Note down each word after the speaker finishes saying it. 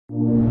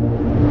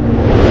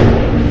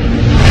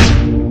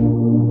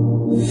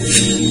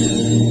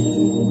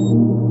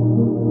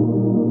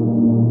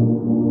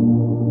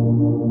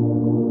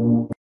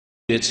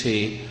গেছে,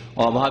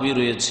 অভাবী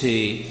রয়েছে,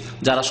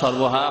 যারা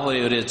সর্বহারা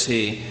হয়ে রয়েছে,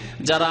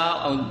 যারা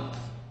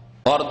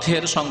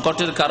অর্থের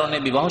সংকটের কারণে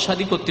বিবাহ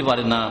শাদী করতে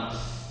পারে না,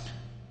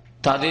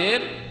 তাদের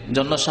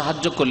জন্য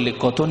সাহায্য করলে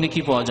কত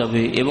নেকি পাওয়া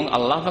যাবে এবং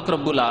আল্লাহ পাক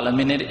রব্বুল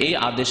আলামিনের এই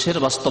আদেশের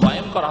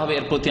বাস্তবায়ন করা হবে,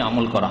 এর প্রতি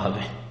আমল করা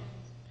হবে।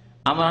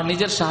 আমরা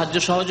নিজের সাহায্য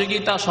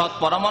সহযোগিতা, সৎ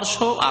পরামর্শ,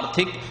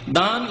 আর্থিক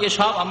দান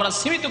এসব আমরা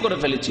সীমিত করে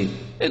ফেলেছি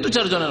এই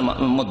 2-4 জনের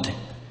মধ্যে,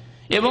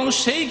 এবং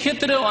সেই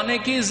ক্ষেত্রে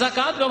অনেকেই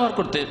যাকাত ব্যবহার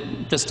করতে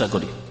চেষ্টা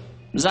করি,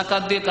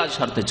 যাকাত দিয়ে কাজ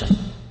সারতে চাই,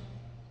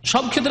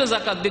 সব ক্ষেত্রে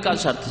যাকাত দিয়ে কাজ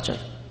সারতে চাই।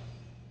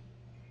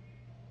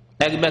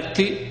 এক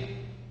ব্যক্তি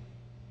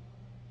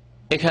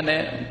এখানে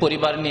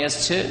পরিবার নিয়ে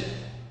এসছে,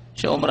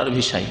 সে ওমরার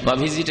ভিসায় বা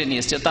ভিজিটে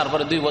নিয়ে এসছে,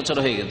 তারপরে 2 বছর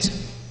হয়ে গেছে,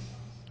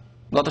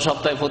 গত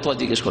সপ্তাহে ফতোয়া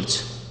জিজ্ঞেস করছে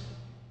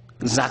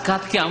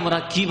যাকাতকে আমরা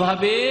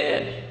কিভাবে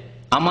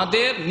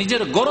আমাদের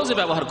নিজের গরজে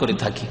ব্যবহার করে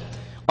থাকি।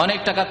 অনেক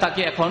টাকা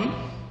তাকে এখন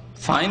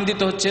ফাইন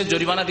দিতে হচ্ছে,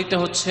 জরিমানা দিতে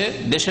হচ্ছে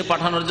দেশে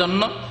পাঠানোর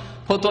জন্য।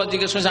 ফতোয়া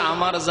জিজ্ঞেস করছে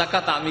আমার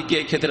যাকাত আমি কি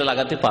এই ক্ষেত্রে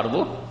লাগাতে পারবো?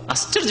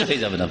 আশ্চর্য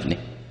হয়ে যাবেন আপনি।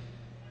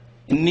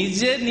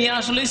 নিজে নিয়ে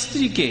আসলে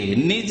স্ত্রীকে,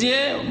 নিজে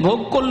ভোগ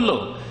করলো,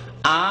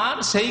 আর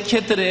সেই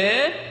ক্ষেত্রে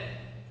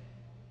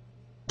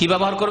কি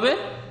ব্যবহার করবে?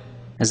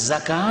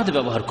 যাকাত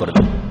ব্যবহার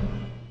করবে।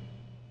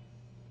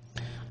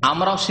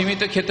 আমরাও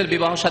সীমিত ক্ষেত্রে,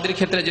 বিবাহ শাদীর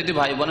ক্ষেত্রে যদি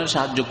ভাই বোনের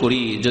সাহায্য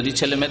করি, যদি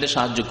ছেলে মেয়েদের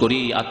সাহায্য করি,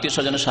 আত্মীয়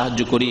স্বজনের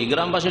সাহায্য করি,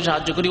 গ্রামবাসীর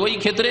সাহায্য করি, ওই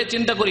ক্ষেত্রে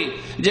চিন্তা করি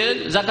যে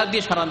যাকাত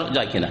দিয়ে সারানো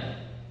যায় কিনা,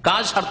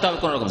 কাজ সারতে হবে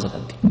কোন রকম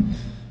যাকাত দিয়ে।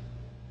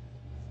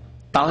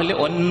 তাহলে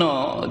অন্য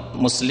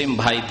মুসলিম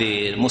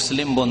ভাইদের,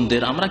 মুসলিম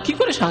বোনদের আমরা কি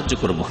করে সাহায্য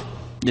করব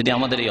যদি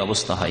আমাদের এই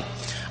অবস্থা হয়?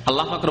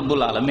 আল্লাহ পাক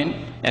রব্বুল আলামিন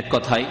এক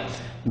কথায়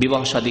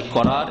বিবাহ শাদী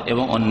করার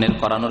এবং অন্যের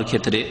করানোর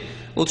ক্ষেত্রে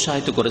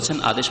উৎসাহিত করেছেন,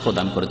 আদেশ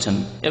প্রদান করেছেন,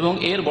 এবং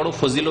এর বড়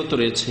ফজিলত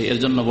রয়েছে, এর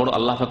জন্য বড়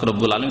আল্লাহ পাক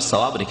রব্বুল আলামিন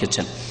সওয়াব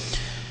রেখেছেন।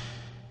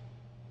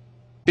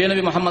 প্রিয়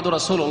নবী মুহাম্মদ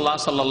রাসূলুল্লাহ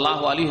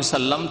সাল্লাল্লাহু আলাইহি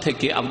ওয়াসাল্লাম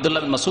থেকে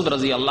আব্দুল্লাহ বিন মাসউদ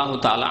রাদিয়াল্লাহু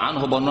তাআলা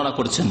আনহু বর্ণনা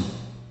করছেন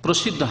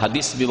প্রসিদ্ধ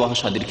হাদিস বিবাহ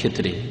শাদীর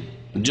ক্ষেত্রে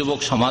যুবক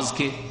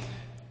সমাজকে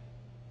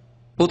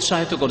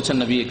উৎসাহিত করছেন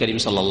নবী করিম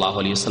সাল্লাল্লাহু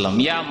আলাইহি ওয়াসাল্লাম,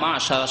 ইয়া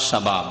মাশারাশ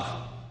শাবাব,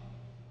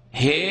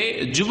 হে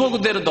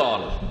যুবকদের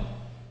দল,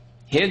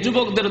 হে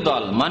যুবকদের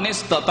দল, মান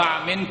ইসতাতা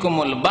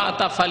মিনকুমুল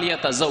বাতা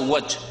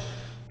ফালিয়াতাজাওয়াজ,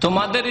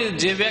 তোমাদের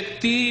যে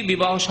ব্যক্তি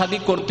বিবাহ শাদী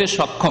করতে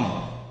সক্ষম,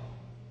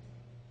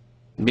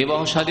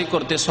 বিবাহ শাদী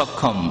করতে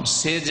সক্ষম,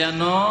 সে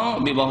যেন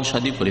বিবাহ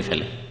শাদী করে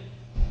ফেলে।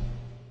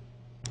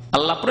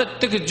 আল্লাহ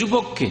প্রত্যেক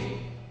যুবককে,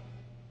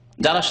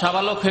 যারা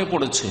সাবালক হয়ে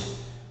পড়েছে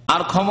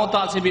আর ক্ষমতা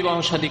আছে বিবাহ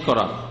শাদী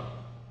করার,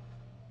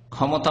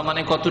 ক্ষমতা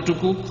মানে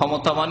কতটুকু?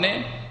 ক্ষমতা মানে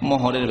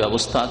মোহরের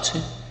ব্যবস্থা আছে,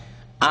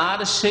 আর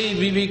সেই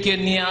বিবিকে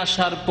নিয়ে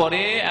আসার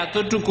পরে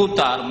এতটুকু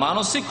তার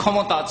মানসিক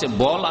ক্ষমতা আছে,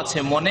 বল আছে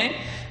মনে,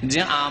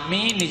 যে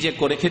আমি নিজে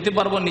করে খেতে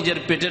পারবো, নিজের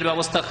পেটের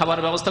ব্যবস্থা,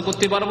 খাবার ব্যবস্থা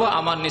করতে পারবো,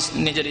 আমার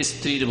নিজের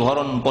স্ত্রীর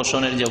ভরণ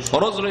পোষণের যে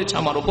ফরজ রয়েছে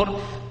আমার উপর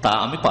তা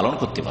আমি পালন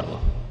করতে পারবো।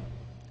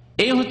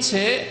 এই হচ্ছে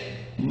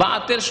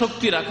বাতের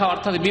শক্তি রাখা,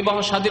 অর্থাৎ বিবাহ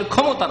শাদীর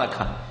ক্ষমতা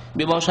রাখা।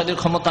 বিবাহ শাদীর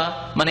ক্ষমতা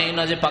মানে এই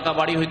না যে পাকা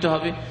বাড়ি হইতে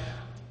হবে,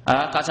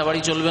 কাঁচা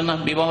বাড়ি চলবে না।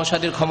 বিবাহ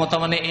শাদীর ক্ষমতা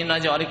মানে এই না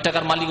যে অনেক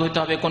টাকার মালিক হইতে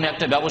হবে, কোন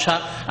একটা ব্যবসা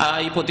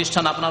এই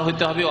প্রতিষ্ঠান আপনার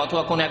হইতে হবে,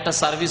 অথবা কোন একটা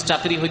সার্ভিস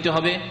চাকরি হইতে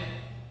হবে,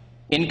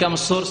 ইনকাম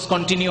সোর্স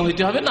কন্টিনিউ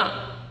হইতে হবে না।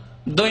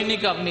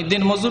 দৈনিক আপনি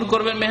দিন মজুর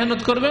করবেন,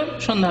 মেহনত করবেন,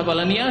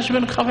 সন্ধ্যাবেলা নিয়ে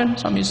আসবেন, খাবেন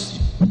স্বামী স্ত্রী।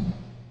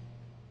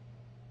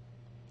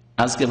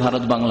 আজকে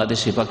ভারত,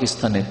 বাংলাদেশে,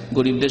 পাকিস্তানের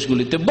গরিব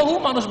দেশগুলিতে বহু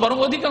মানুষ, বরং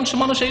অধিকাংশ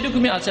মানুষ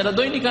এইরকমই আছে, এরা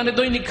দৈনিক আনে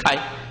দৈনিক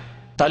খায়।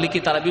 তাহলে কি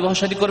তারা বিবাহ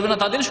শাদী করবে না?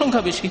 তাদের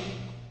সংখ্যা বেশি।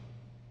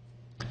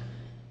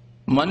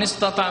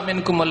 মানিস্তাতা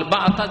মিনকুমুল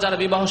বাতা, যারা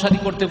বিবাহ শাদী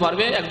করতে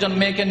পারবে, একজন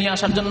মেয়েকে নিয়ে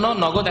আসার জন্য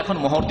নগদ এখন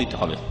মোহর দিতে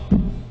হবে,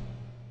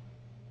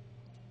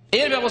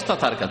 এর ব্যবস্থা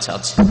তার কাছে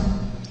আছে।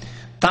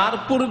 তার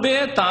পূর্বে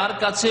তার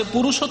কাছে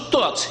পুরুষত্ব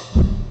আছে,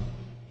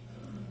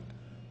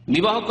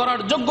 বিবাহ করার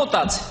যোগ্যতা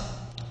আছে।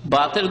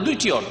 বাতের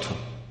 2টি অর্থ,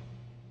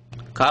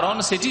 কারণ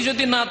সেটি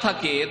যদি না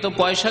থাকে তো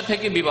পয়সা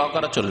থেকে বিবাহ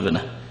করা চলবে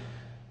না,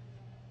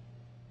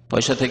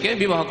 পয়সা থেকে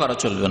বিবাহ করা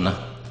চলবে না।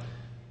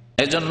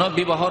 এজন্য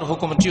বিবাহর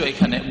হুকুমটিও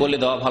এখানে বলে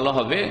দেওয়া ভালো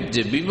হবে,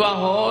 যে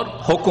বিবাহর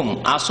হুকুম,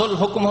 আসল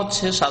হুকুম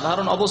হচ্ছে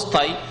সাধারণ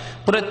অবস্থায়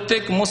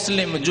প্রত্যেক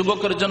মুসলিম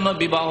যুবকের জন্য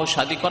বিবাহ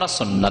শাদী করা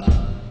সুন্নাত।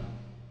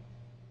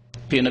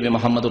 প্রিয় নবী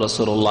মুহাম্মদ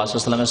রাসূলুল্লাহ সাল্লাল্লাহু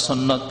আলাইহি ওয়াসাল্লামের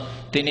সুন্নাত,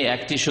 তিনি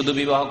একটি শুধু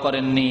বিবাহ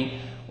করেননি,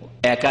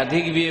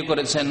 একাধিক বিয়ে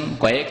করেছেন,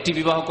 কয়েকটি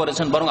বিবাহ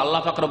করেছেন, বরং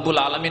আল্লাহ পাক রব্বুল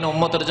আলামিন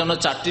উম্মতের জন্য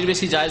 4টির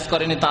বেশি জায়েজ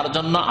করেনি, তার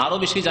জন্য আরো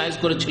বেশি জায়েজ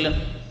করেছিলেন।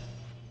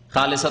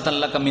 খালিসাতান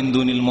লাকা মিন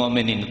দুনিল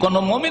মুমিনিন, কোন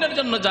মুমিনের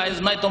জন্য জায়েজ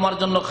নাই, তোমার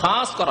জন্য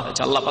খাস করা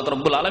হয়েছে। আল্লাহ পাক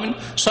রব্বুল আলামিন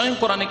স্বয়ং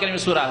কোরআনে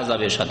কারীমে সূরা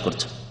আহজাবে ইরশাদ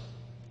করছেন,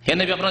 হে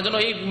নবী আপনার জন্য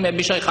এই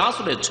বিষয় খাস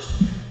রয়েছে।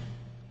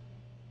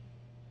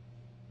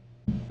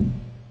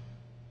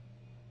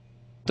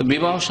 তো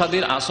বিবাহ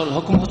শাদীর আসল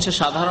হুকুম হচ্ছে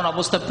সাধারণ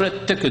অবস্থায়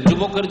প্রত্যেক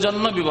যুবকের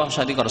জন্য বিবাহ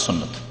শাদী করা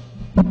সুন্নাত।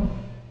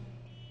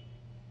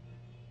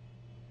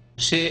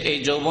 সে এই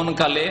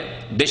যৌবনকালে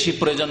বেশি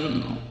প্রয়োজন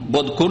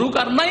বোধ করুক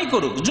আর নাই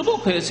করুক, যুবক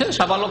হয়েছে,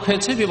 সাবালক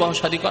হয়েছে, বিবাহ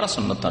শাদী করা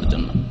সুন্নাত তার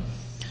জন্য।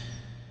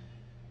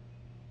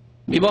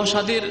 বিবাহ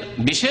শাদীর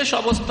বিশেষ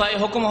অবস্থায়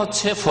হুকুম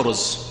হচ্ছে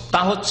ফরজ।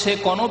 তা হচ্ছে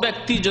কোনো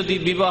ব্যক্তি যদি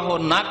বিবাহ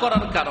না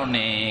করার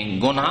কারণে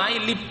গুনাহে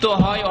লিপ্ত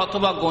হয়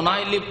অথবা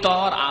গুনাহে লিপ্ত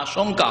হওয়ার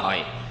আশঙ্কা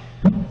হয়,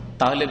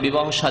 তাহলে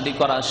বিবাহ শাদী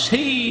করা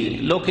সেই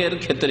লোকের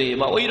ক্ষেত্রে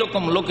বা ওই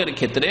রকম লোকের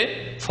ক্ষেত্রে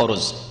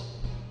ফরজ।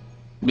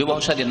 বিবাহ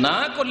শাদী না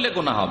করলে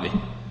গুনাহ হবে,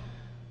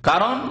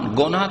 কারণ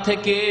গুনাহ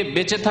থেকে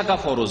বেঁচে থাকা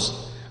ফরজ।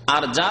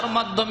 আর যার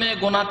মাধ্যমে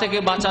গুনাহ থেকে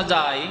বাঁচা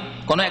যায়,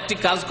 কোনো একটি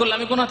কাজ করলে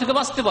আমি গুনাহ থেকে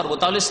বাঁচতে পারবো,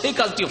 তাহলে সেই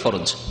কাজটি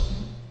ফরজ।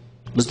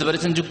 বুঝতে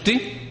পেরেছেন যুক্তি?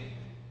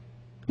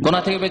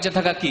 গুনাহ থেকে বেঁচে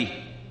থাকা কি?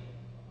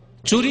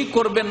 চুরি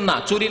করবেন না,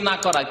 চুরি না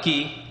করা কি?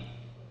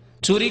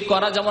 চুরি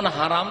করা যেমন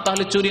হারাম,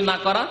 তাহলে চুরি না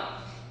করা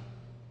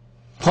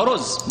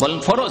ফরজ। বলেন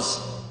ফরজ,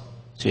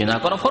 চুরি না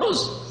করা ফরজ।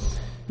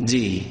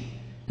 জি,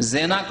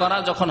 জেনা করা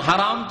যখন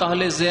হারাম,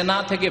 তাহলে জেনা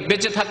থেকে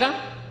বেঁচে থাকা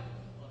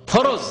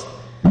ফরজ।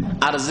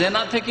 আর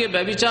জেনা থেকে,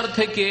 ব্যভিচার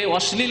থেকে,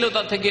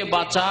 অশ্লীলতা থেকে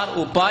বাঁচার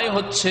উপায়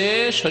হচ্ছে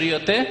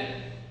শরীয়তে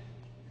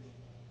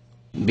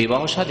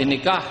বিবাহ শাদী,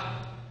 নিকাহ।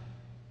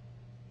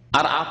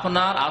 আর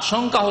আপনার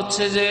আশঙ্কা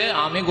হচ্ছে যে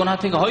আমি গুনাহ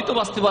থেকে হয়তো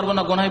বাঁচতে পারবো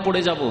না, গুনাহে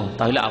পড়ে যাব,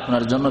 তাহলে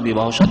আপনার জন্য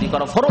বিবাহ শাদী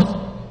করা ফরজ।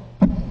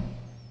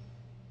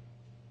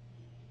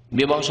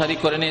 বিবাহ শাদী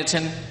করে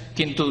নিয়েছেন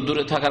কিন্তু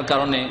দূরে থাকার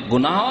কারণে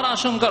গুনাহ হওয়ার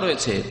আশঙ্কা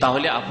রয়েছে,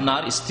 তাহলে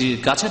আপনার স্ত্রীর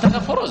কাছে থাকা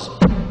ফরজ,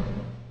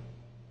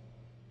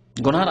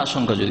 গুনাহের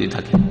আশঙ্কা যদি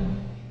থাকে।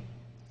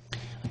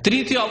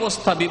 তৃতীয়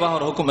অবস্থা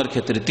বিবাহের হুকুমের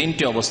ক্ষেত্রে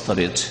তিনটি অবস্থা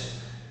রয়েছে।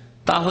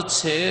 তা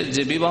হচ্ছে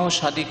যে বিবাহ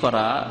শাদী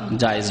করা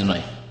জায়েজ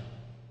নয়।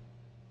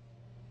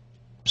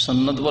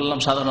 সুন্নত বললাম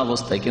সাধারণ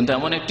অবস্থায়, কিন্তু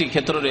এমন একটি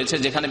ক্ষেত্র রয়েছে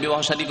যেখানে বিবাহ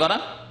শাদী করা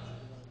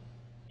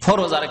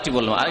ফরজ। আরেকটি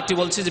বললাম, আরেকটি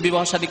বলছি যে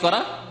বিবাহ শাদী করা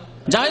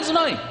জায়েজ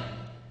নয়।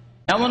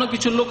 এমনও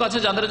কিছু লোক আছে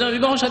যাদের জন্য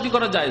বিবাহ শাদী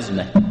করা জায়েজ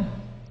নয়।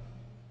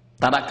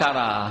 তারা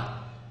কারা?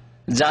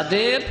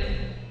 যাদের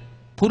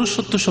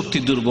পুরুষত্ব শক্তি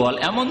দুর্বল,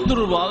 এমন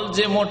দুর্বল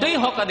যে মোটেই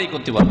হক আদায়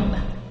করতে পারবে না।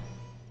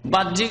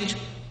 বাহ্যিক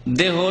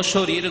দেহ,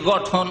 শরীর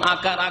গঠন,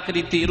 আকার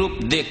আকৃতি, রূপ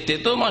দেখতে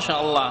তো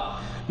মাশাআল্লাহ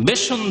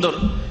বেশ সুন্দর,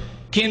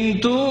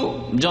 কিন্তু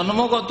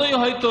জন্মগতই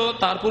হয়তো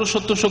তার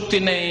পুরুষত্ব শক্তি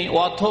নেই,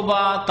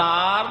 অথবা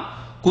তার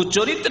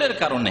কুচরিত্রের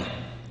কারণে।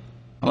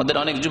 আমাদের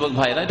অনেক যুবক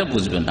ভাইরা এটা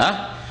বুঝবেন, হ্যাঁ,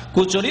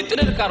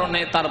 কুচরিত্রের কারণে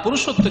তার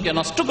পুরুষত্বকে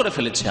নষ্ট করে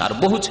ফেলেছে। আর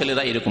বহু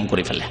ছেলেরা এরকম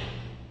করে ফেলে,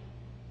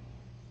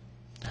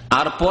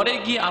 আর পরে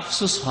গিয়ে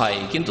আফসোস হয়,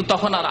 কিন্তু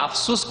তখন আর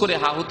আফসোস করে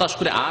হাহুতাশ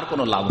করে আর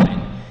কোনো লাভ হয়।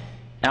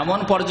 এমন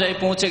পর্যায়ে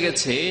পৌঁছে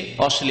গেছে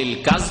অশ্লীল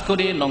কাজ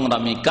করে,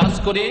 নোংরামি কাজ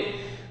করে,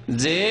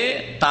 যে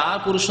তার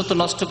পুরুষত্ব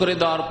নষ্ট করে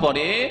দেওয়ার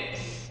পরে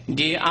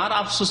গিয়ে আর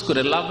আফসোস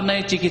করে লাভ নাই,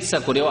 চিকিৎসা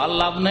করেও আর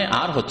লাভ নাই,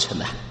 আর হচ্ছে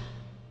না।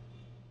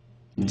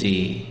 জি,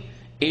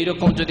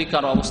 এইরকম যদি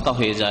কারো অবস্থা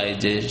হয়ে যায়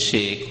যে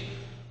সে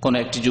কোন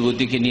একটি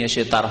যুবতীকে নিয়ে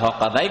সে তার হক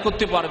আদায়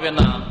করতে পারবে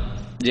না,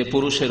 যে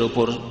পুরুষের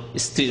উপর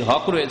স্ত্রীর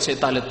হক রয়েছে,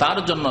 তাহলে তার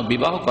জন্য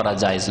বিবাহ করা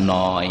জায়েজ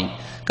নয়।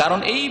 কারণ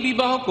এই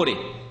বিবাহ করে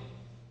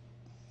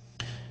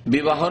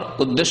বিবাহের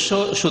উদ্দেশ্য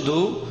শুধু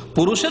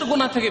পুরুষের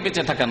গুনাহ থেকে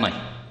বেঁচে থাকা নয়।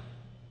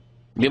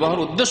 বিবাহের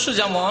উদ্দেশ্য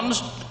যেমন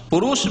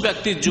পুরুষ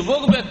ব্যক্তি,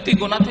 যুবক ব্যক্তি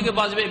গুনাহ থেকে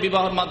বাঁচবে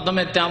বিবাহের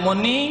মাধ্যমে,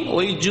 তেমনি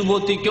ওই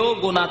যুবতীকেও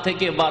গুনাহ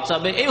থেকে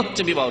বাঁচাবে। এই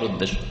হচ্ছে বিবাহের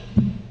উদ্দেশ্য।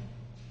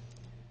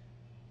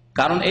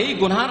 কারণ এই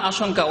গুনাহের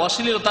আশঙ্কা,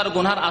 অশ্লীলতার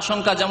গুনাহের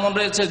আশঙ্কা যেমন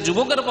রয়েছে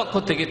যুবকের পক্ষ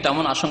থেকে,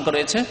 তেমন আশঙ্কা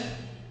রয়েছে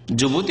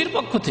যুবতীর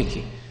পক্ষ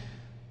থেকে।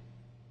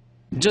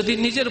 যদি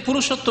নিজের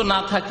পুরুষত্ব না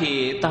থাকে,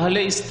 তাহলে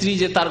স্ত্রী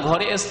যে তার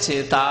ঘরে এসছে,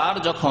 তার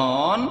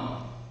যখন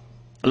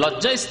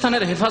লজ্জা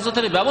স্থানের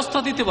হেফাজতের ব্যবস্থা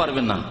দিতে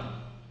পারবে না,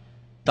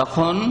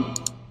 তখন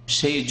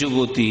সেই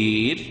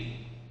যুবতীর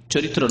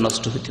চরিত্র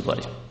নষ্ট হতে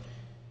পারে,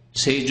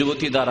 সেই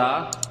যুবতী দ্বারা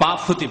পাপ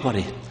হতে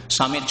পারে।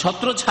 স্বামীর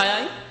ছত্র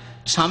ছায়ায়,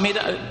 স্বামীর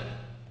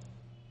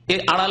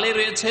আড়ালে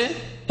রয়েছে,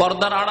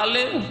 পর্দার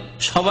আড়ালে,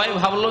 সবাই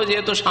ভাবলো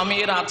যেহেতু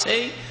স্বামীর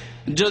আছেই,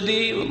 যদি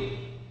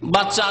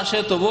বাচ্চা আসে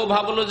তবুও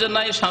ভাবলো যে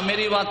নাই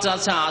স্বামীরই বাচ্চা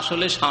আছে,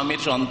 আসলে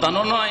স্বামীর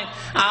সন্তানও নয়,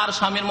 আর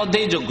স্বামীর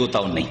মধ্যেই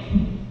যোগ্যতাও নেই।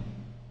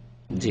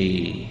 জি,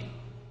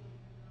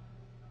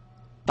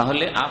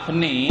 তাহলে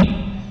আপনি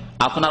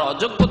আপনার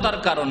অযোগ্যতার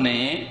কারণে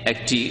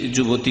একটি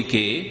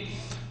যুবতীকে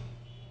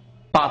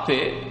পাপে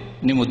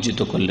নিমজ্জিত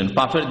করলেন,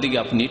 পাপের দিকে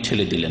আপনি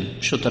ঠেলে দিলেন।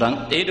 সুতরাং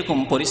এইরকম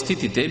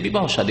পরিস্থিতিতে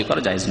বিবাহ শাদী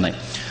করা জায়েজ নাই।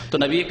 তো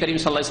নবী করিম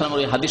সাল্লাল্লাহু আলাইহি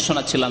ওয়াসাল্লামের এই হাদিস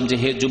শোনাচ্ছিলাম যে,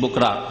 হে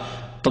যুবকরা,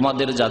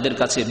 তোমাদের যাদের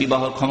কাছে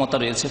বিবাহের ক্ষমতা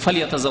রয়েছে,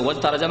 ফালিয়াতাজাওয়াজ,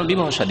 তারা যেন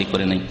বিবাহ শাদী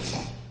করে নেয়।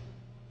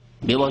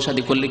 বিবাহ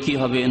শাদী করলে কি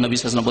হবে? নবী সাল্লাল্লাহু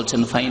আলাইহি ওয়াসাল্লাম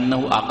বলছেন,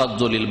 ফাইন্নাহু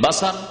আগাদ্দু লিল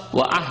বাসার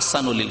ওয়া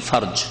আহসানু লিল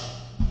ফারজ।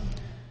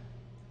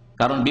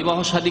 কারণ বিবাহ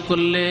শাদী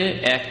করলে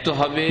এক তো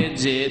হবে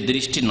যে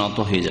দৃষ্টি নত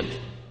হয়ে যাবে,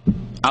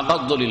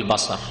 আগাদ্দু লিল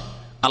বাসার।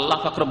 আল্লাহ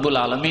পাক রব্বুল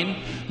আলামিন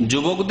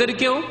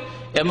যুবকদেরকেও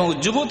এবং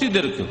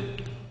যুবতীদেরকেও,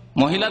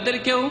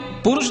 মহিলাদেরকেও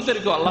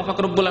পুরুষদেরকেও আল্লাহ পাক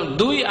রব্বুল আলামিন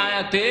দুই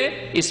আয়াতে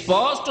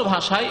স্পষ্ট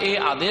ভাষায় এই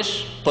আদেশ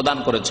প্রদান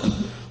করেছেন,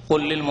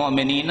 কুল্লিল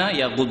মুমিনিনা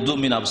ইয়াগুদ্দু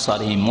মিন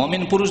আবসারিহিম।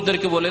 মুমিন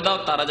পুরুষদেরকে বলে দাও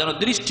তারা যেন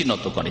দৃষ্টি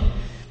নত করে।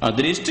 আর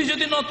দৃষ্টি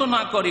যদি নত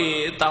না করে,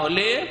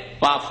 তাহলে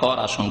পাপ হওয়ার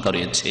আশঙ্কা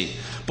রয়েছে।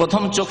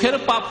 প্রথম চোখের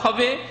পাপ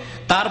হবে,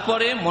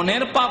 তারপরে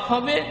মনের পাপ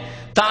হবে,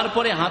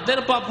 তারপরে হাতের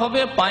পাপ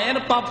হবে, পায়ের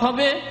পাপ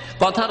হবে,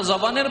 কথার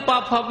জবানের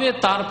পাপ হবে,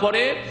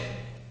 তারপরে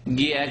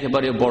গিয়ে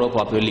একেবারে বড়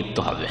পাপে লিপ্ত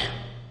হবে।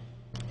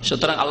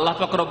 সুতরাং আল্লাহ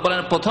পাক রব্বুল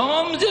আলামিন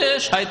প্রথম যে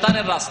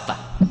শয়তানের রাস্তা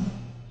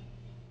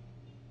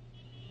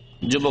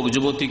যুবক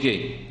যুবতীকে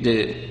যে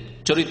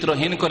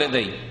চরিত্রহীন করে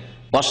দেয়,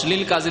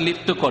 অশ্লীল কাজে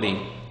লিপ্ত করে,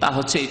 তা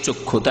হচ্ছে এই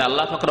চক্ষু। তাই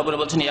আল্লাহ পাক রব্বুল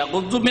আলামিন বলছেন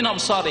ইয়াগুয্যু মিন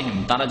আবসারিহিম,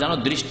 তারা যেন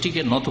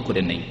দৃষ্টিকে নত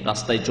করে নেই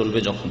রাস্তায় চলবে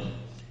যখন।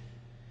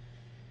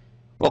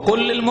 ওয়া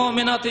কুল লিল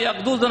মুমিনাতি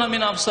ইয়াগুয্যুনা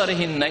মিন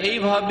আবসারিহিন্না,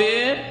 এইভাবে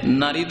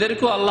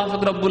নারীদেরকে আল্লাহ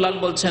পাক রব্বুল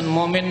আলামিন বলছেন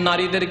মুমিন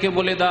নারীদেরকে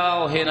বলে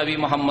দাও হে নবী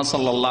মুহাম্মদ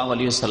সাল্লাল্লাহু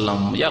আলাইহি ওয়াসাল্লাম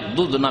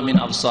ইয়াগুয্যুনা মিন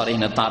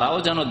আবসারিহিন্না, তারাও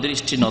যেন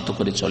দৃষ্টি নত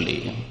করে চলে।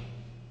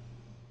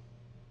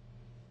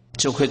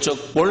 চোখে চোখ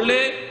পড়লে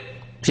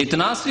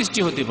ফিতনা সৃষ্টি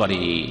হতে পারে।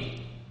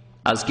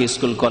 আজকে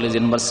স্কুল কলেজ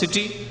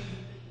ইউনিভার্সিটি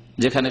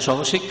যেখানে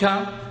সহশিক্ষা,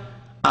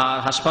 আর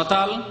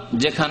হাসপাতাল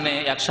যেখানে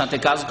একসাথে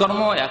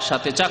কাজকর্ম,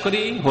 একসাথে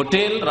চাকরি,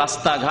 হোটেল,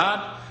 রাস্তাঘাট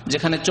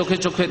যেখানে চোখে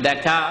চোখে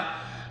দেখা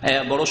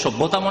বড়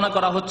সভ্যতা মনে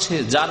করা হচ্ছে,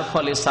 যার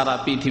ফলে সারা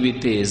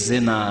পৃথিবীতে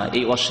জেনা,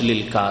 এই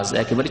অশ্লীল কাজ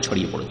একেবারে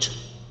ছড়িয়ে পড়েছে।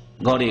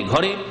 ঘরে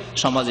ঘরে,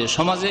 সমাজে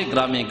সমাজে,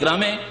 গ্রামে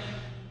গ্রামে,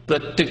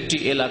 প্রত্যেকটি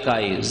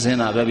এলাকায়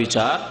জেনা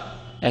ব্যভিচার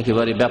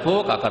একেবারে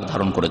ব্যাপক আকার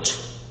ধারণ করেছে।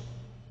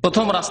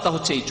 প্রথম রাস্তা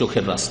হচ্ছে এই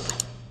চোখের রাস্তা।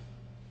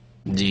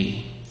 জি,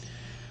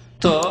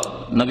 তো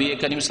নবী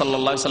করিম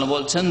সাল্লাল্লাহু আলাইহি ওয়াসাল্লাম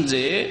বলছেন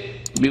যে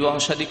বিবাহ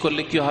শাদী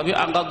করলে কি হবে,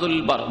 আগাদুল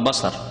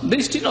বাসার,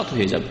 দৃষ্টি নত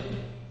হয়ে যাবে।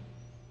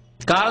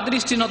 কার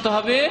দৃষ্টি নত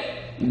হবে?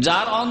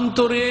 যার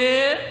অন্তরে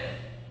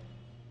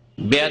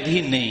ব্যাধি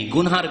নেই,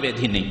 গুনহার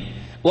ব্যাধি নেই,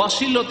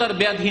 অশ্লীলতার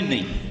ব্যাধি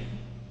নেই।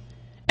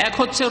 এক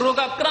হচ্ছে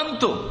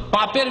রোগাক্রান্ত,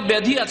 পাপের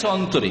ব্যাধি আছে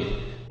অন্তরে,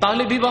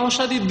 তাহলে বিবাহ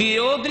শাদী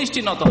দিয়েও দৃষ্টি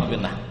নত হবে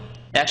না।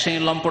 এক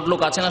শ্রেণীর লম্পট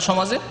লোক আছে না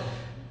সমাজে,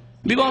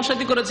 বিবাহ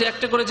শাদী করেছে,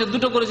 একটা করেছে,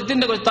 দুটো করেছে,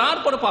 তিনটা করেছে,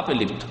 তারপরে পাপে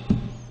লিপ্ত,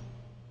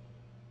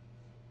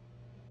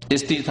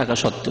 স্ত্রী থাকা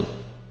সত্ত্বেও,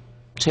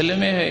 ছেলে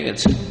মেয়ে হয়ে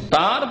গেছে,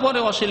 তারপরে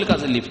অশ্লীল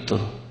কাজে লিপ্ত।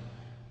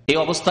 এই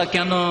অবস্থা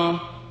কেন?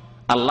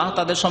 আল্লাহ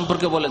তাদের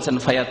সম্পর্কে বলেছেন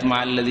ফায়াতমা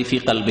আল্লাযী ফী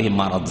কলবিহি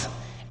মারাদ,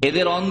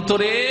 এদের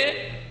অন্তরে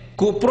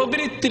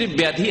কুপ্রবৃত্তির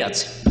ব্যাধি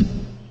আছে,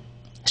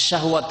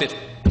 শাহওয়াতের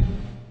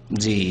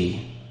জি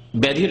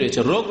ব্যাধি রয়েছে,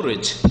 রোগ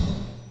রয়েছে।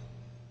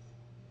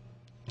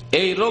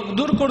 এই রোগ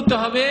দূর করতে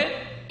হবে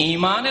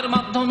ঈমানের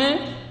মাধ্যমে,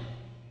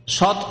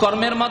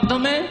 সৎকর্মের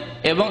মাধ্যমে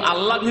এবং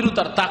আল্লাহ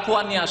ভীরুতার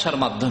তাকওয়া নিয়ে আসার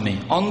মাধ্যমে।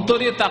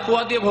 অন্তরে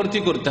তাকওয়া দিয়ে ভর্তি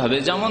করতে হবে।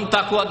 যেমন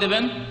তাকওয়া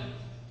দেবেন,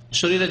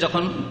 শরীরে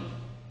যখন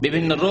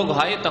বিভিন্ন রোগ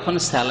হয় তখন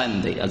স্যালাইন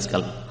দেয়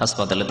আজকাল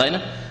হাসপাতালে, তাই না?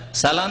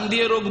 স্যালাইন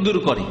দিয়ে রোগ দূর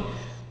করে।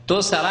 তো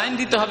স্যালাইন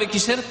দিতে হবে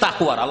কিসের?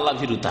 তাকওয়ার, আল্লাহ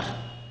ভীরুতার।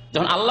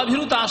 যখন আল্লাহ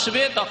ভীরুতা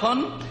আসবে তখন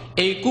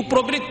এই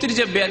কুপ্রবৃত্তির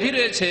যে ব্যাধি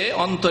রয়েছে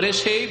অন্তরে,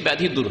 সেই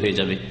ব্যাধি দূর হয়ে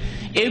যাবে।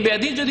 এই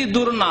ব্যাধি যদি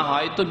দূর না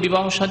হয় তো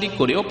বিবাহ শাদী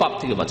করেও পাপ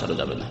থেকে বাঁচানো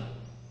যাবে না।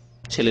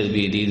 ছেলের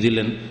বিয়ে দিয়ে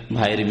দিলেন,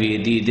 ভাইয়ের বিয়ে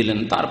দিয়ে দিলেন,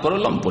 তারপরও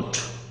লম্পট,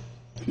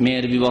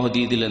 মেয়ের বিবাহ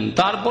দিয়ে দিলেন,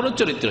 তারপরও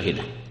চরিত্রহীন।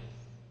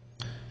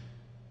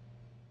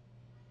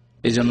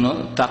 এই জন্য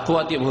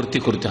তাকওয়া দিয়ে ভর্তি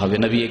করতে হবে।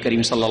 নবী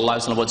করিম সাল্লাল্লাহু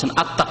আলাইহি ওয়াসাল্লাম বলেছেন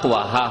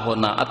আত্তাকওয়া হা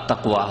হোনা,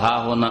 আত্তাকওয়া হা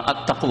হোনা,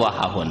 আত্তাকওয়া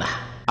হা হোনা।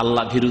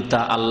 আল্লাহ ভীরুতা,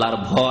 আল্লাহর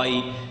ভয়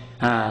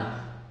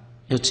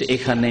হচ্ছে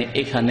এখানে,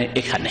 এখানে,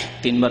 এখানে,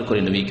 তিনবার করে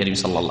নবী করিম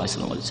সাল্লাল্লাহু আলাইহি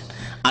ওয়াসাল্লাম বলেছেন।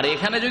 আর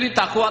এখানে যদি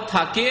তাকওয়া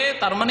থাকে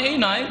তার মানে এই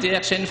নয় যে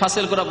এক শ্রেণী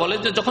ফাসিল করা বলে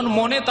যে যখন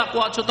মনে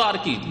তাকওয়া আছে তো আর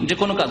কি, যে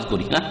কোনো কাজ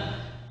করি না।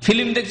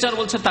 ফিল্ম দেখছে আর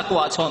বলছে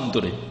তাকওয়া আছে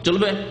অন্তরে,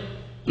 চলবে?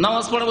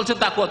 নামাজ পড়া বলছে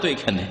তাকওয়া তো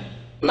এখানে,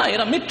 না,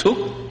 এরা মিথ্যুক,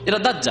 এরা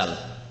দাজ্জাল।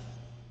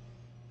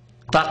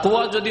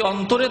 তাকওয়া যদি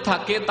অন্তরে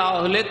থাকে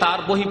তাহলে তার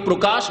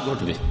বহিঃপ্রকাশ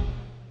ঘটবে।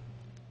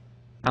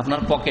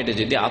 আপনার পকেটে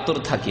যদি আতর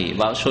থাকে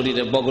বা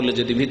শরীরে বগলে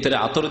যদি ভিতরে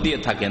আতর দিয়ে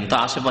থাকেন, তা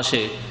আশেপাশে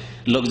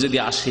লোক যদি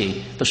আসে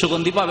তো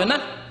সুগন্ধি পাবে না?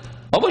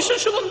 অবশ্যই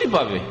সুগন্ধি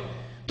পাবে।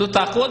 তো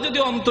তাকওয়া যদি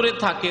অন্তরে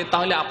থাকে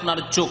তাহলে আপনার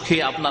চোখে,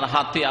 আপনার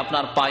হাতে,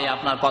 আপনার পায়ে,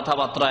 আপনার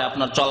কথাবার্তায়,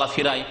 আপনার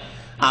চলাফেরায়,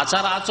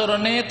 আচার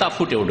আচরণে তা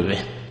ফুটে উঠবে।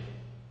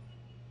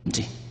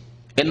 জি,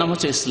 এর নাম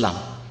হচ্ছে ইসলাম।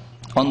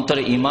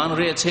 অন্তরে ঈমান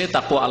রয়েছে,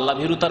 তাকওয়া, আল্লাহ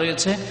ভীরুতা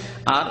রয়েছে,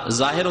 আর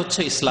জাহের হচ্ছে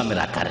ইসলামের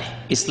আকারে,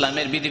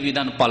 ইসলামের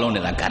বিধিবিধান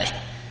পালনের আকারে,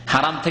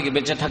 হারাম থেকে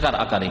বেঁচে থাকার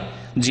আকারে।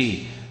 জি,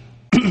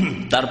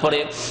 তারপরে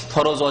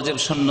ফরজ, ওয়াজিব,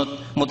 সুন্নত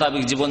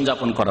মোতাবেক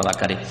জীবনযাপন করার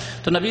আকারে।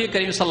 তো নবী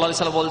করিম সাল্লাল্লাহু আলাইহি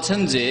ওয়াসাল্লাম বলছেন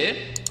যে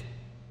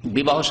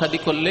বিবাহ শাদী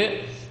করলে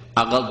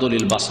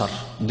আগাদুল বাসার,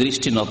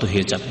 দৃষ্টি নত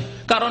হয়ে যাবে।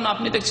 কারণ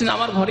আপনি দেখছেন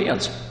আমার ঘরেই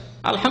আছে,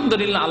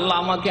 আলহামদুলিল্লাহ, আল্লাহ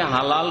আমাকে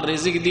হালাল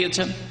রিজিক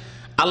দিয়েছেন,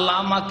 আল্লাহ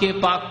আমাকে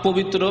পাক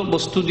পবিত্র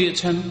বস্তু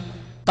দিয়েছেন,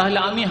 তাহলে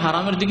আমি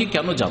হারামের দিকে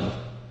কেন যাব?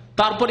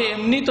 তারপরে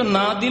এমনি তো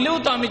না দিলেও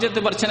তো আমি যেতে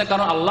পারছি না,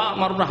 কারণ আল্লাহ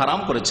আমার উপর হারাম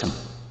করেছেন।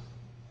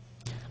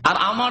 আর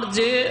আমার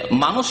যে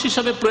মানুষ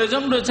হিসাবে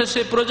প্রয়োজন রয়েছে,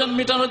 সেই প্রয়োজন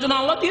মেটানোর জন্য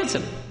আল্লাহ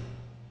দিয়েছেন।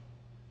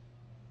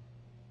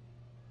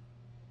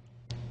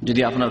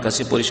 যদি আপনার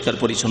কাছে পরিষ্কার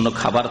পরিচ্ছন্ন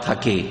খাবার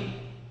থাকে,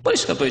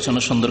 পরিষ্কার পরিচ্ছন্ন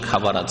সুন্দর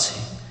খাবার আছে,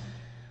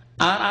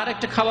 আর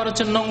আরেকটা খাবার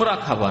হচ্ছে নোংরা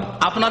খাবার,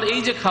 আপনার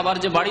এই যে খাবার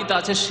যে বাড়িতে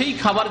আছে সেই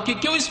খাবারকে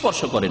কেউ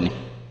স্পর্শ করেনি,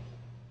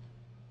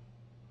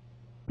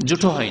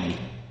 জুটো হয়নি,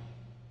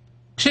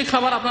 সেই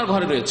খাবার আপনার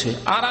ঘরে রয়েছে।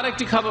 আর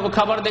আরেকটি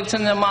খাবার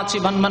দেখছেন যে মাছি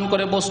ভান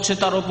করে বসছে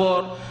তার উপর,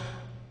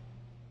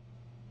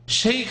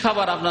 সেই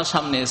খাবার আপনার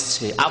সামনে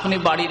এসছে। আপনি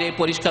বাড়ির এই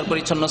পরিষ্কার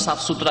পরিচ্ছন্ন সাফ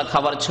সুতরা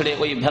খাবার ছেড়ে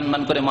ওই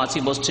ভ্যানম্যান করে মাছি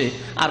বসছে,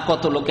 আর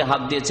কত লোকে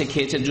হাত দিয়েছে,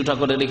 খেয়েছে, জুটা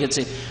করে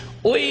রেখেছে,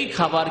 ওই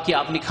খাবার কি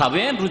আপনি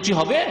খাবেন? রুচি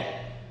হবে?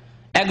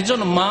 একজন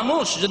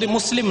মানুষ যদি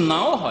মুসলিম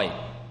নাও হয়,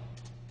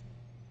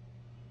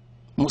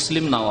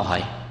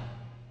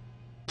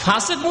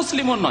 ফাসিক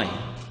মুসলিমও নয়,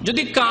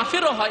 যদি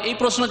কাফেরও হয়, এই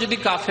প্রশ্ন যদি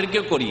কাফের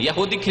কেউ করি,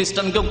 ইহুদি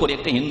খ্রিস্টানকেও করি,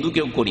 একটা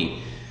হিন্দুকেও করি,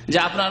 যে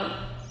আপনার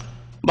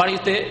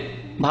বাড়িতে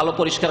ভালো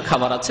পরিষ্কার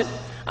খাবার আছে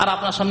আর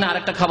আপনার সামনে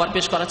আরেকটা খাবার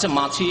পেশ করা আছে,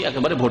 মাছি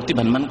একেবারে ভর্তি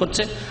ভ্যানম্যান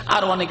করছে,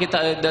 আর অনেকে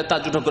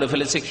তাজুটো করে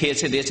ফেলেছে,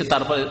 খেয়েছে দিয়েছে,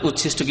 তারপরে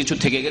উচ্ছিষ্ট কিছু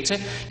থেকে গেছে,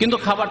 কিন্তু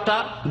খাবারটা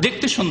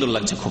দেখতে সুন্দর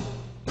লাগছে,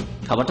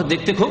 খাবারটা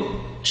দেখতে খুব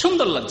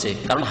সুন্দর লাগছে,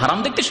 কারণ হারাম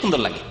দেখতে সুন্দর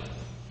লাগে।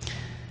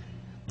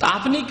 তা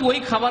আপনি কি ওই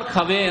খাবার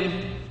খাবেন?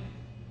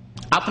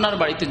 আপনার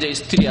বাড়িতে যে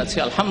স্ত্রী আছে,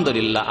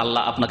 আলহামদুলিল্লাহ,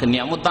 আল্লাহ আপনাকে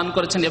নিয়ামত দান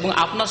করেছেন এবং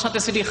আপনার সাথে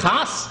সেটি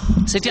খাস,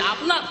 সেটি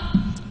আপনার,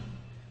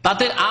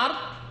 তাতে আর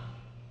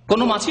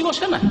কোনো মাছি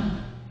বসে না,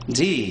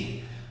 জি,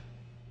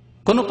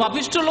 কোনো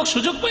পাপিষ্ঠ লোক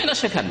সুযোগ পায় না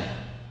সেখানে।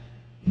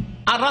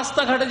 আর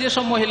রাস্তাঘাটে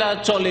যেসব মহিলা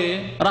চলে,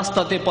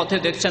 রাস্তাতে পথে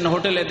দেখছেন,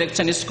 হোটেলে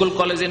দেখছেন, স্কুল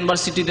কলেজ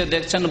ইউনিভার্সিটিতে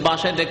দেখছেন,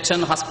 বাসায় দেখছেন,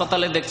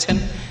 হাসপাতালে দেখছেন,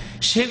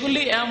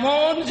 সেগুলি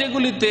এমন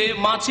যেগুলিতে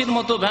মাছির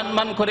মতো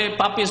ভ্যান করে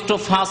পাপিষ্ঠ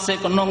ফাঁসে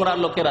নোংরা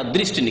লোকেরা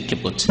দৃষ্টি নিক্ষেপ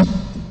করছে।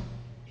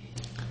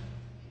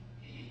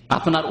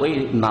 আপনার ওই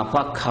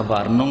নাপাক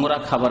খাবার, নোংরা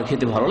খাবার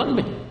খেতে ভালো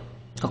লাগবে?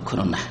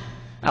 কখনো না।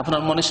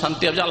 আপনার মনে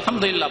শান্তি হবে,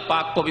 আলহামদুলিল্লাহ,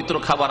 পাক পবিত্র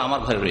খাবার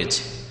আমার ঘরে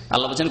রয়েছে।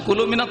 আল্লাহ বলছেন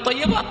কুলু মিনাত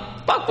তাইয়্যিবাত,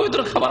 পাক পবিত্র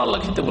খাবার আল্লাহ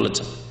খেতে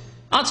বলেছেন,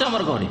 আছে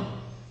আমার ঘরে।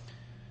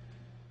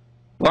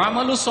 ওয়া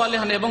আমালু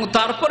সালিহান, এবং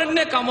তারপরে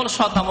নেক আমল,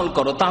 সৎ আমল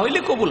করো, তাহলে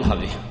কবুল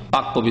হবে।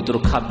 পাক পবিত্র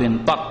খাবেন,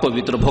 পাক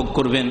পবিত্র ভোগ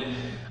করবেন,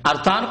 আর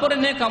তারপরে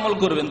নেক আমল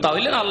করবেন,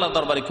 তাহলে আল্লাহ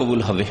দরবারে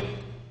কবুল হবে।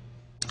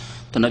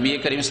 তো নবী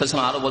করিম সাল্লাল্লাহু আলাইহি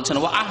ওয়াসাল্লাম আরো বলছেন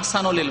ওয়া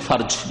আহসানুল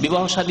ফারজ,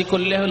 বিবাহ শাদী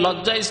করলে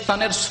লজ্জা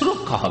স্থানের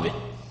সুরক্ষা হবে,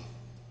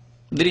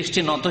 দৃষ্টি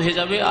নত হয়ে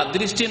যাবে, আর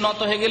দৃষ্টি নত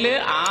হয়ে গেলে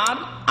আর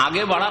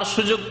আগে বাড়ার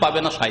সুযোগ পাবে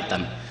না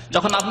শয়তান।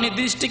 যখন আপনি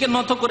দৃষ্টিকে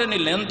নত করে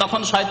নিলেন,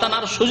 তখন শয়তান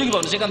আর সুযোগ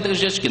পাবে, সেখান থেকে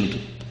শেষ। কিন্তু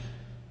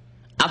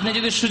আপনি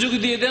যদি সুযোগ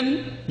দিয়ে দেন,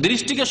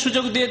 দৃষ্টিকে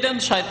সুযোগ দিয়ে দেন,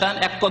 শয়তান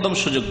এক কদম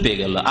সুযোগ পেয়ে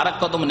গেল, আর এক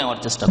কদম নেওয়ার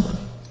চেষ্টা করে,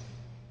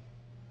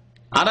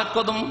 আর এক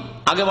কদম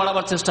আগে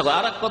বাড়াবার চেষ্টা করে,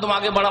 আর এক কদম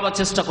আগে বাড়াবার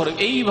চেষ্টা করে,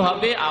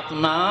 এইভাবে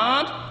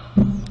আপনার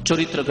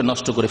চরিত্রকে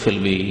নষ্ট করে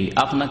ফেলবে,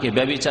 আপনাকে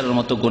ব্যভিচারের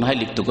মতো গুনাহে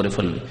লিপ্ত করে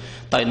ফেলবে।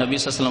 তাই নবী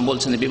সাল্লাল্লাহু আলাইহি ওয়াসাল্লাম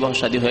বলছেন বিবাহ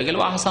শাদী হয়ে গেলে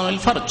আহসানুল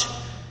ফারজ,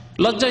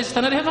 লজ্জা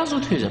স্থানের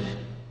হেফাজত হয়ে যাবে।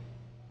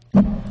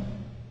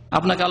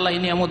 আপনাকে আল্লাহ এই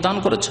নিয়ামত দান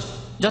করেছেন,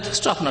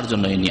 যথেষ্ট আপনার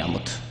জন্য এই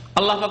নিয়ামত।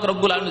 আল্লাহ পাক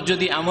রব্বুল আলামিন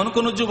যদি এমন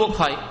কোন যুবক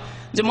হয়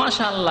যে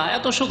মাশাআল্লাহ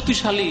এত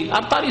শক্তিশালী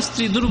আর তার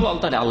স্ত্রী দুর্বল,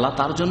 তাহলে আল্লাহ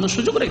তার জন্য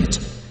সুযোগ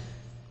রেখেছেন।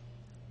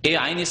 এই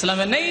আইন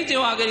ইসলামে নেই যে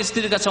ও আগের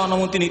স্ত্রীর কাছে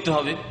অনুমতি নিতে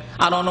হবে,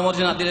 আর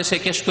অনুমতি না দিলে সে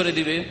কেস করে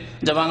দিবে,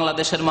 যে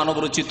বাংলাদেশের মানব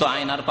রচিত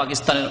আইন আর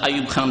পাকিস্তানের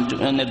আইয়ুব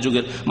খানের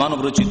যুগের মানব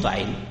রচিত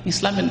আইন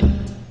ইসলামে নেই।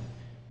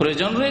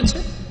 প্রয়োজন রয়েছে,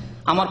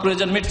 আমার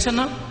প্রয়োজন মিটছে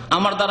না,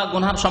 আমার দ্বারা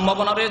গুনার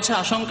সম্ভাবনা রয়েছে,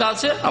 আশঙ্কা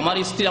আছে, আমার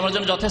স্ত্রী আমার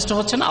জন্য যথেষ্ট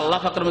হচ্ছে না, আল্লাহ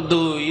পাকের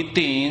 2,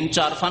 3,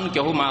 4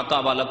 ফানকিহু মা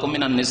তাবা লাকুম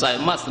মিনান নিসাই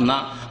মাসনা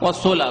ওয়া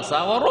সুলাসা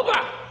ওয়া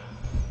রুবা,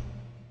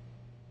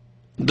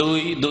 2,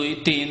 2,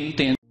 3,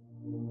 3